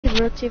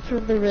rotate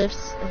from the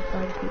rifts and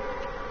find people.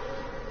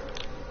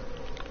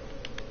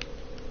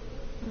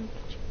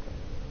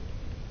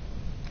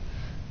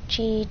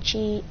 Chi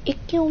chi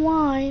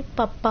ikiwai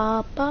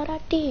papa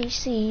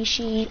paradisi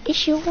shi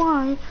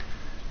ishiwai.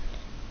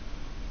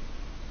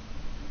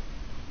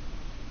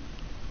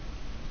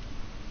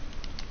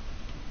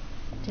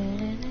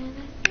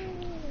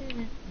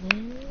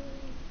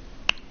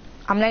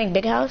 I'm landing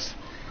big house.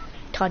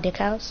 Tall dick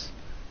house.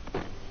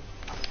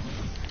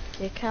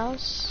 Dick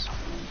house.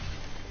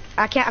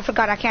 I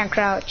forgot I can't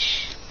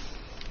crouch.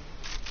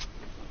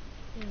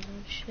 Yeah,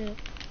 no shit.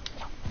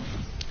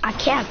 I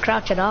can't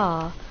crouch at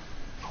all.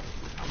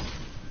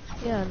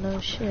 Yeah,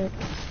 no shit.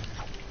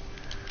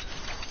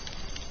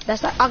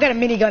 That's not. I'll get a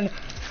minigun.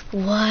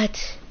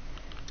 What?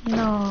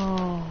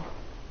 No.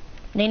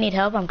 They need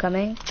help. I'm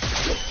coming.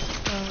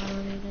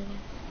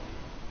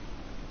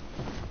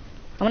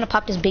 I'm gonna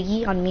pop this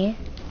biggie on me.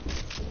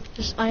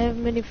 I have a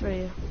mini for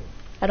you.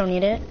 I don't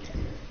need it.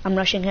 I'm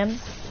rushing him.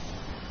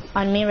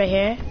 On me right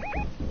here.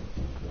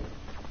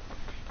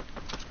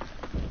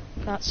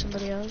 Got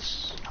somebody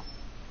else.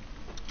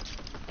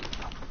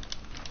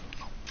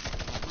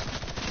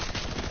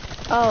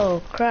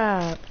 Oh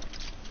crap.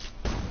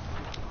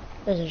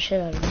 There's a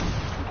shit out of me.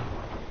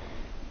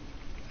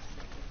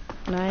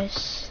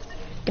 Nice.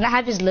 Can I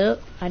have his loot?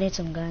 I need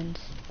some guns.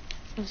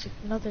 There's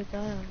another guy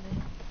on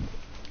me.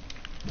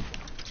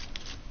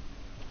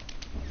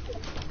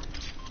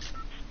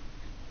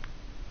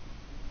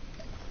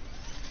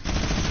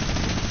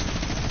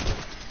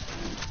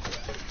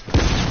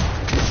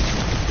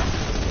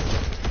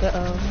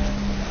 Uh-oh.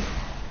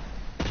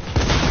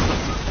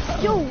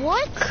 Yo,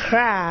 what?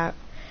 Crap.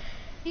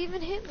 He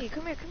even hit me.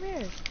 Come here, come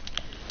here.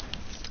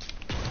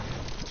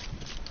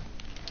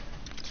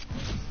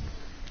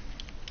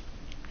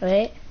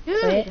 Wait.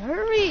 Dude, wait.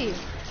 hurry.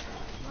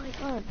 Oh my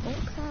god,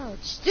 don't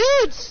crouch.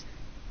 Dudes!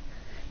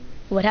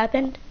 What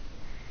happened?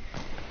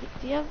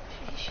 Do you have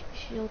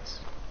shields?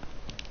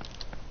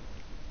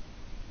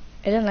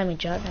 It didn't let me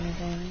drop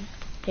anything.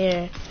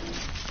 Here.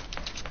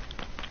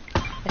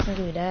 I can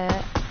do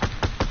that.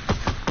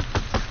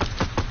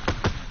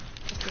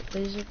 Okay,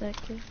 laser back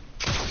here.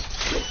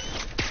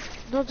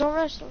 No, don't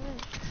rush, don't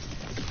rush.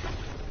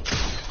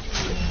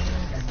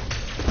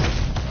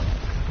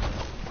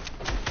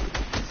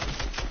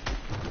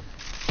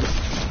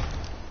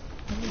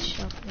 Let me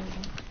shotgun.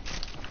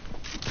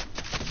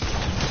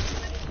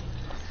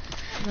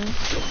 No?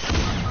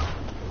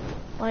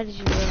 Why did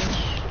you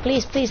rush?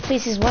 Please, please,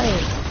 please, he's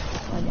white.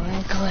 Oh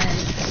my god.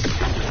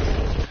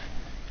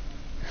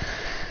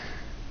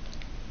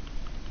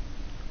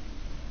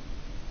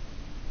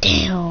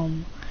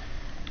 Damn.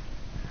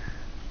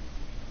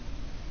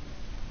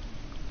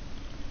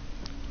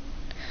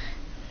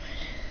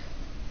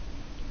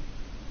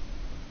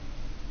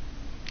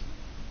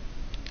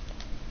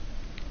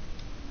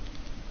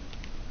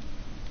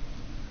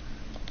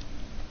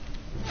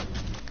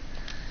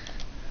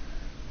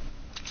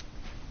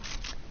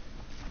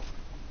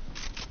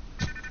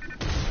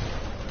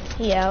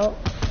 He out.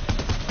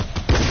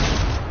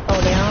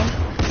 Oh damn.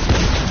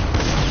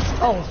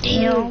 Oh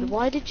damn. Dude,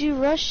 why did you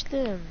rush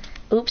them?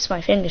 Oops,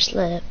 my finger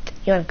slipped.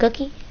 You want a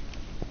cookie?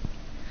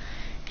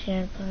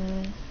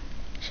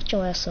 Shut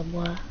your ass up,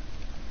 boy.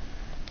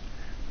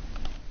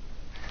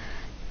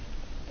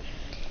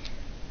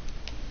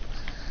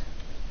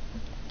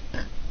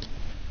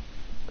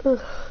 Ugh.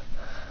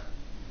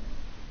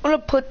 I'm gonna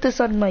put this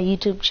on my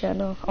YouTube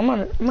channel. I'm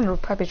gonna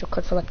probably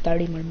record for like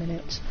 30 more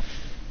minutes.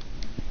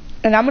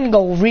 And I'm gonna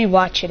go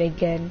rewatch it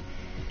again.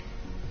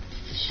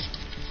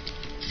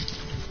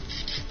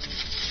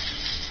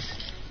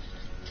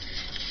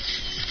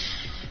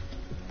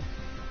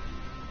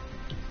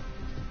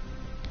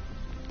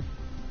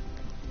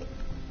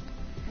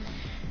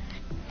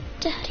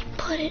 Daddy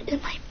put it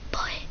in my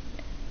butt.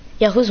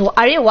 Yeah,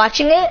 are you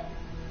watching it?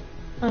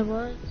 I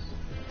was.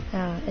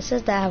 It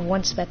says that I have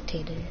one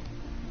spectator.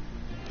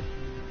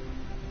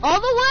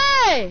 All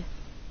the way!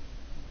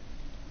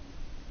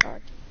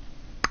 God.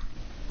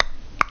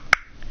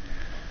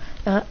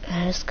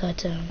 I just got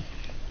so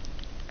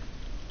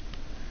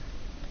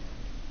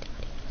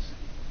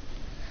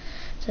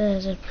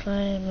there's a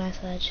play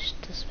message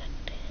to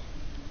spectate.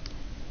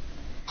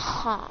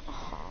 Ha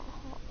ha.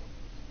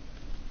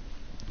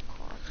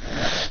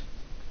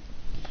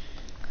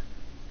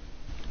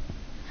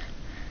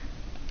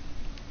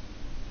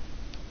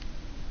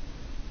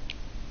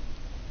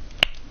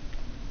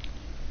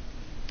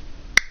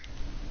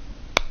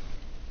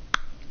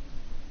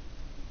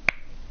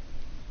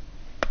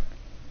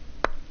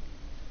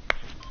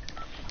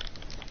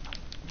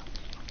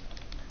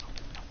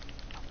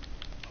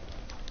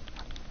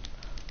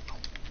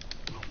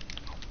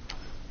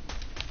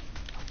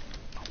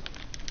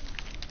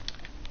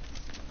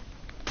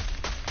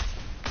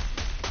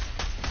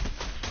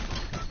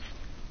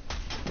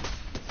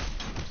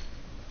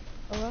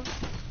 Hello?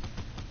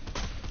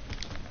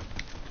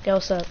 Yo,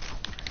 what's up?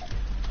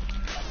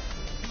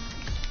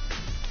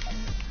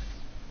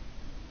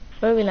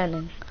 Where are we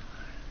landing?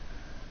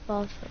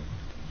 Golfer.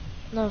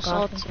 No,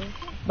 Golfing. salty.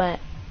 But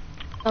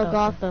Oh,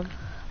 Gotham.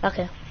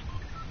 Okay.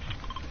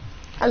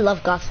 I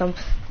love Gotham.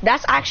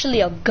 That's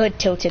actually a good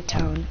tilted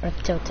town. Or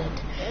tilted.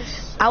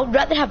 Yes. I would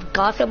rather have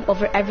Gotham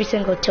over every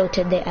single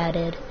tilted they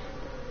added.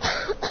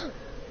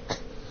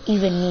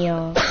 Even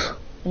Neo.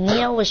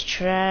 Neo was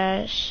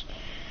trash.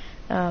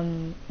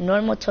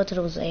 Normal tilted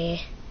was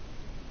A.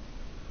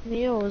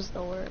 Neo was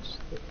the worst.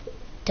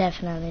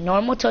 Definitely.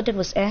 Normal tilted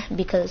was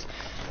because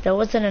there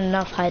wasn't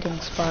enough hiding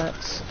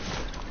spots.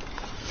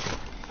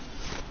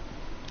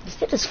 This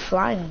kid is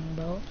flying,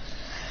 bro.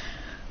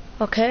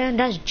 Okay, and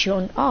that's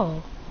June.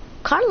 Oh,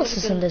 Carlos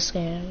is in this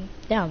game.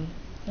 Damn.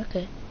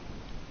 Okay.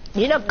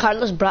 You know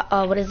Carlos brought,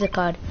 what is it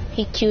called?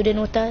 He queued in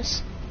with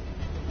us.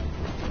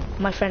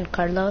 My friend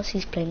Carlos,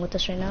 he's playing with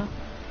us right now.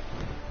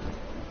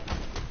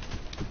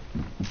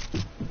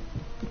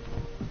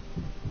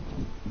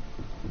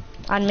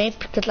 On me,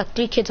 there's like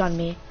 3 kids on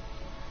me.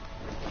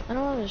 I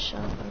don't have a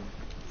shotgun.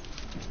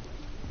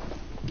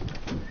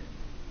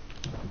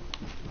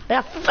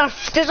 Yeah,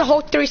 there's a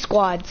whole 3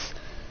 squads.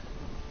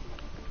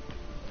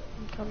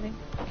 I'm coming.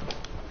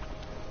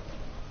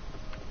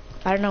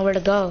 I don't know where to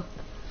go.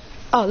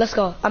 Oh, let's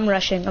go. I'm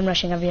rushing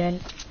everyone.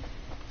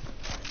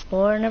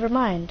 Or never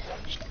mind.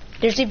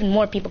 There's even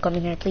more people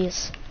coming here,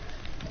 please.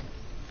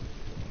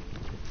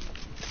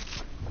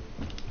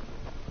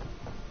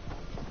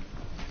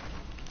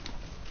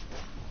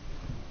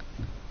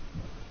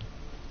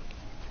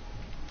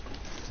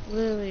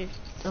 Literally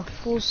a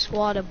full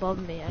squad above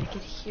me. I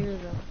could hear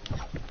them.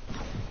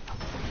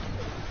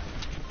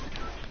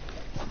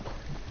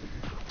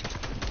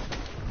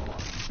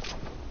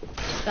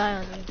 Guy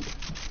on me.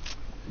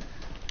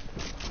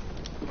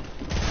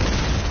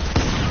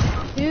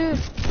 Dude.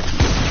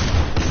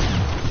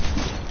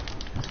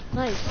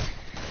 Nice.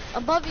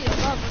 Above you,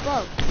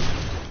 above.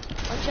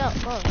 Watch out,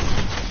 above.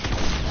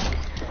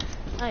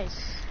 Nice.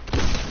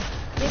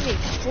 Give me.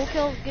 Full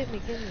kill, give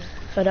me.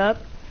 Shut up.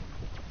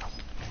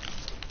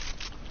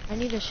 I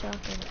need a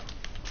shotgun.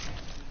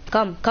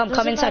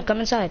 Come inside, come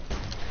inside.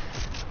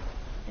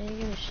 I need to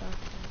get a shotgun.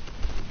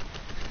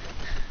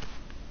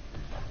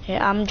 Here,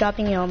 I'm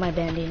dropping you all my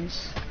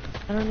bandies.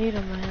 I don't need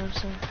them, I have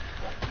some.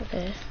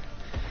 Okay.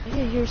 I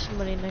can hear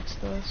somebody next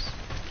to us.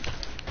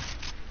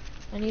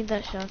 I need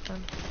that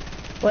shotgun.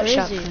 What Where is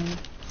shotgun? he?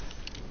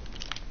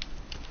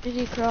 Did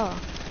he crawl?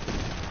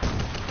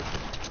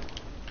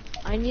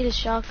 I need a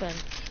shotgun.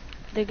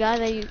 The guy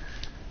that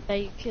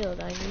you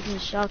killed, I need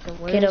his shotgun.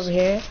 Where Get is over he?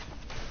 here.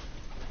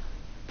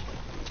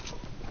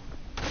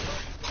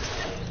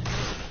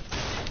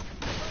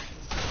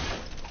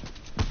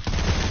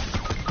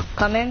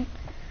 Come in.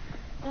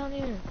 Down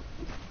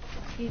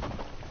here.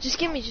 Just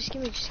give me.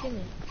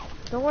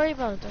 Don't worry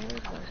about it.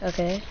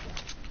 Okay.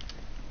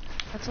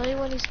 I'll tell you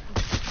when he's.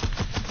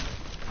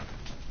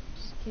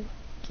 Just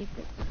keep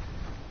it.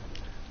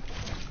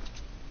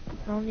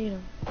 I don't need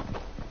him.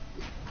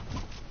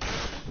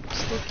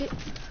 Stick it.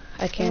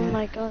 I can't. Oh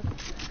my god.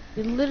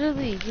 He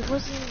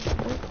wasn't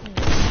working.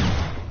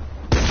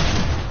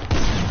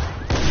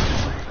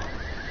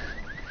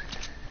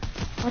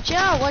 Watch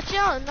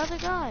out, another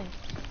guy.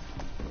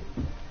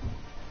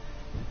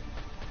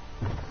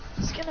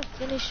 He's gonna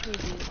finish me,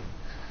 dude.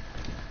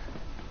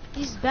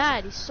 He's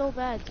bad, he's so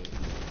bad, dude.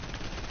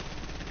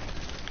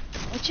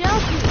 Watch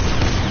out, dude.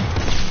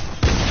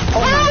 Oh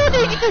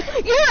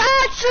You're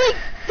actually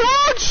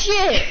dog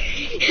shit.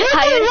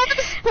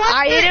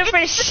 I hit him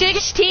for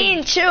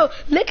 16 too.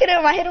 Look at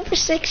him, I hit him for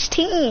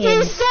 16. He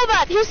was so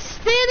bad. He was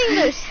standing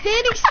there,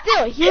 standing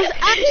still. He was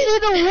actually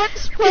the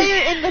worst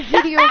player in the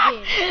video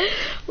game.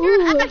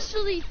 You're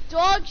actually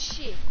dog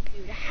shit,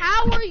 dude.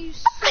 How are you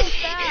so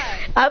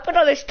bad? I put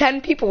on there's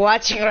 10 people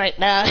watching right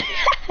now.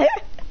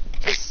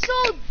 You're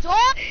so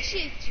dog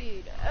shit,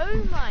 dude.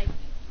 Oh my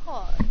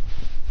god.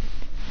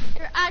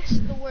 You're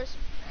actually the worst.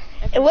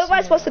 And what am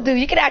I supposed to do?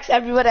 You can ask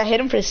everyone I hit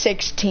him for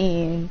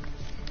 16.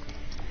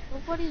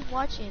 Nobody's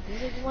watching.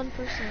 There's like one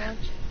person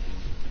watching.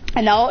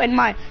 I know, in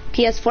my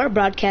PS4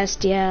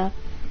 broadcast, yeah.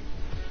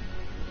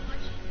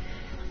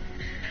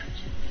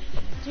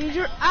 Dude,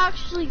 you're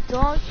actually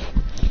dog shit.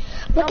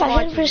 Look, I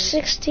hit him for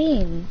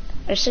 16.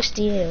 Or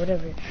 68,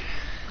 whatever.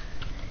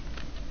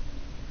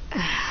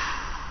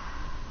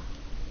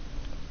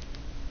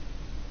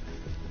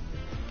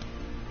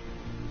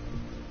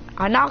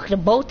 I knocked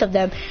both of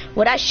them.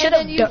 What I should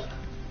have done.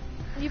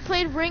 You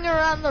played Ring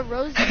Around the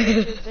Rosie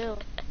with your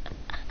build.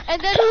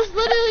 And then he's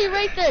literally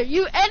right there.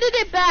 You ended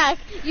it back.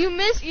 You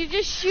missed. You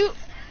just shoot.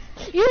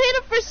 You hit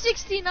him for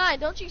 69.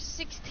 Don't you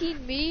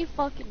 16 me?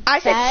 Fucking I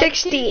said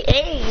 68.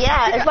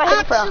 Yeah, if I hit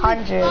him for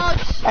 100.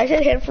 I should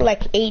hit him for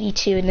like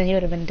 82 and then he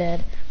would have been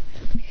dead.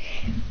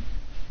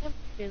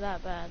 You're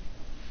that bad.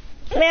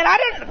 Man,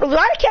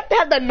 I kept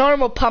have the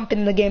normal pump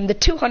in the game. The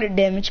 200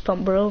 damage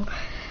pump, bro.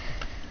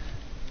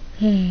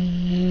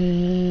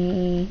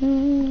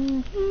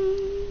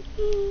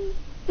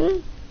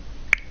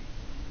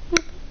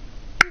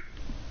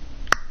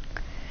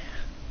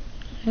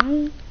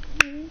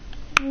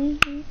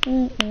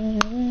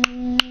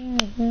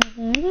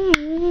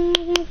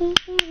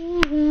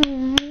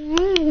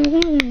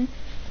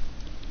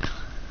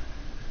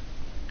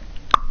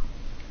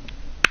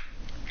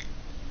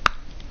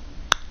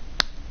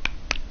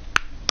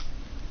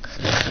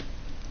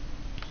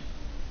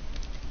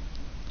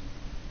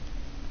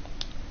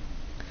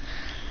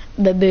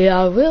 Baby,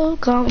 I will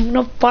come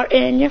no part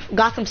in your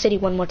Gotham City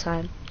one more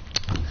time.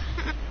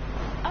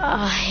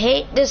 I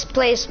hate this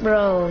place,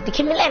 bro.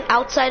 Can we land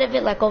outside of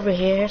it, like over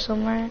here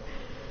somewhere?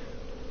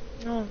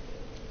 No.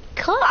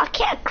 God, I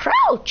can't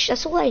crouch.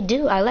 That's what I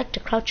do. I like to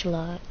crouch a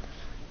lot.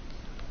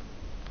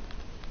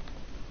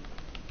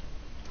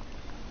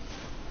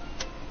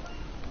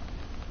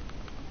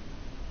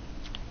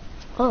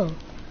 Oh,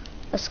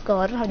 let's go.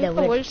 I don't have that You're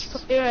the weird. worst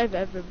player I've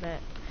ever met.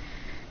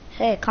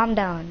 Hey, calm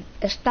down.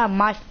 It's not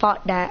my fault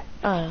that.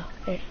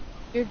 Here.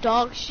 You're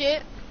dog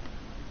shit.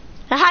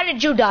 Now, how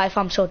did you die if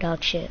I'm so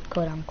dog shit,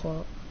 quote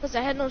unquote? Because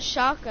I had no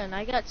shotgun.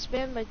 I got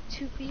spammed by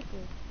 2 people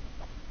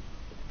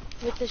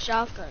with the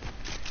shotgun.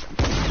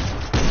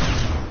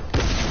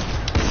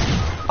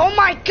 Oh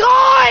my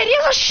God! He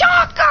has a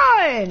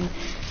shotgun!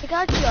 I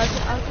got you.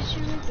 I'll get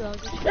you redo. I'll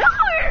get you. No,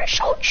 you're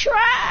so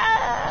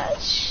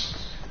trash.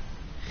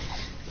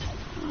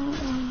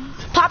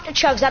 Pop the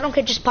chugs. I don't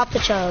care. Just pop the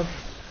chug.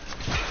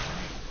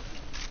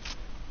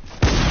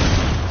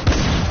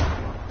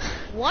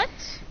 What?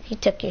 He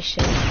took your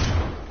shit.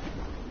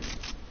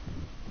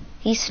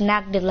 He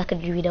snagged it like a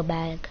Dorito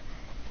bag.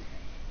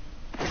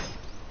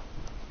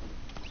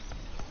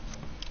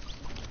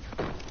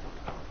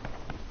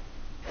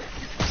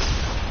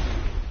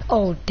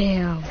 Oh,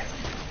 damn.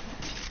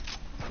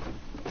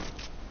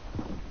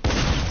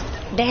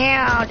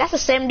 Damn, that's the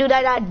same dude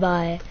I died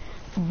by.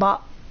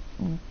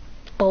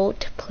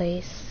 Boat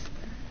place.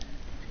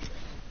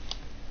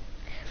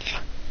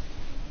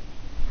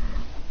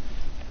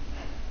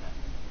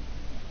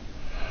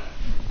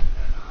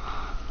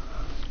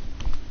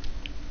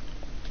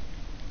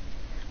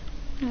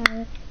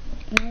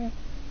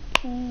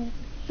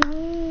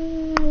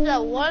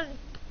 That one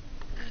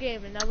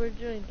game, and now we're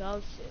doing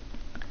dog shit.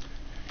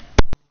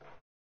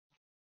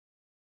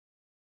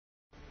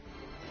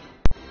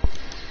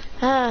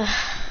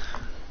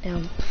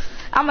 Damn.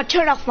 I'm gonna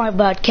turn off my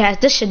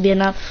broadcast. This should be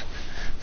enough.